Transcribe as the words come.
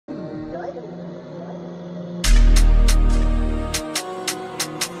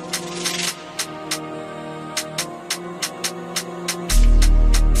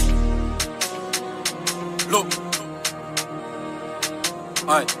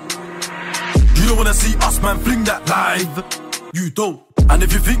Aye. You don't wanna see us, man, fling that live. You don't. And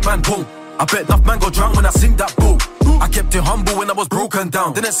if you think man won't, I bet enough man got drowned when I sing that boat. I kept it humble when I was broken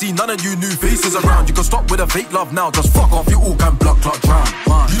down. Didn't see none of you new faces around. You can stop with a fake love now, just fuck off, you all can blood clot drown.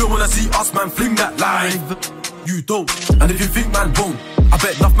 You don't wanna see us, man, fling that live. You don't. And if you think man won't, I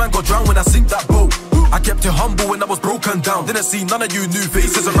bet enough man got drowned when I sink that boat. I kept it humble when I was broken down. Didn't see none of you new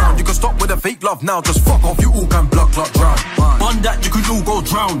faces around. You can stop with a fake love now, just fuck off, you all can blood clot drown. On that, you can all go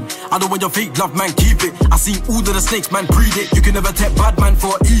drown. I don't want your fake love, man, keep it. I seen all of the snakes, man, breed it. You can never take bad man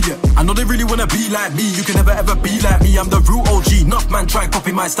for an idiot. I know they really wanna be like me. You can never ever be like me. I'm the real OG. Enough man try and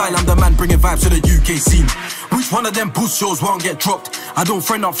copy my style. I'm the man bringing vibes to the UK scene. Which one of them boost shows won't get dropped? I don't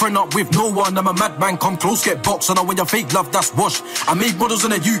friend up with no one. I'm a madman, come close, get boxed. I know when your fake love, that's wash. I made models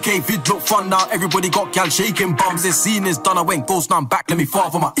in the UK, vid look fun now. Everybody got gal shaking bums. This scene is done, I went ghost, now I'm back. Let me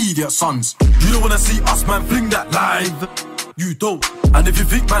father my idiot sons. You don't wanna see us, man, fling that live. You don't. And if you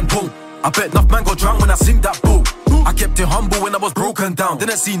think man won't, I bet enough man got drowned when I sing that boat. I kept it humble when I was broken down.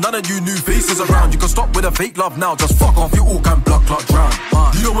 Didn't see none of you new faces around. You can stop with a fake love now, just fuck off, you all can blood clot drown.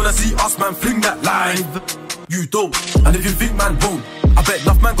 You don't wanna see us, man, fling that live. You don't. And if you think man won't, I bet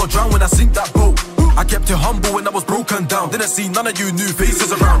enough man got drowned when I sink that boat. I kept it humble when I was broken down. Didn't see none of you new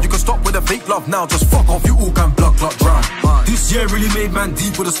faces around. You can stop with a fake love now, just fuck off, you all can blood clot drown. This year really made man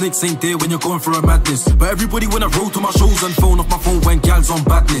deep with the snakes ain't there when you're going through a madness. But everybody when I roll to my shows and phone off my phone when gals on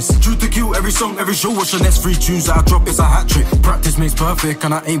badness. True to kill, every song, every show. What's your next 3 tunes that I drop? It's a hat trick. Practice makes perfect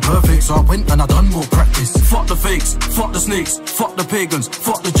and I ain't perfect, so I went and I done more practice. Fuck the fakes, fuck the snakes, fuck the pagans,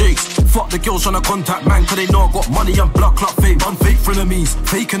 fuck the jakes, fuck the girls trying to contact man, cause they know I got money and blood clot fame. Unfake frenemies,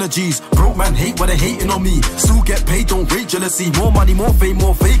 fake energies. Broke man hate why they hating on me. Still get paid, don't rate jealousy. More money, more fame,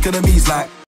 more fake enemies like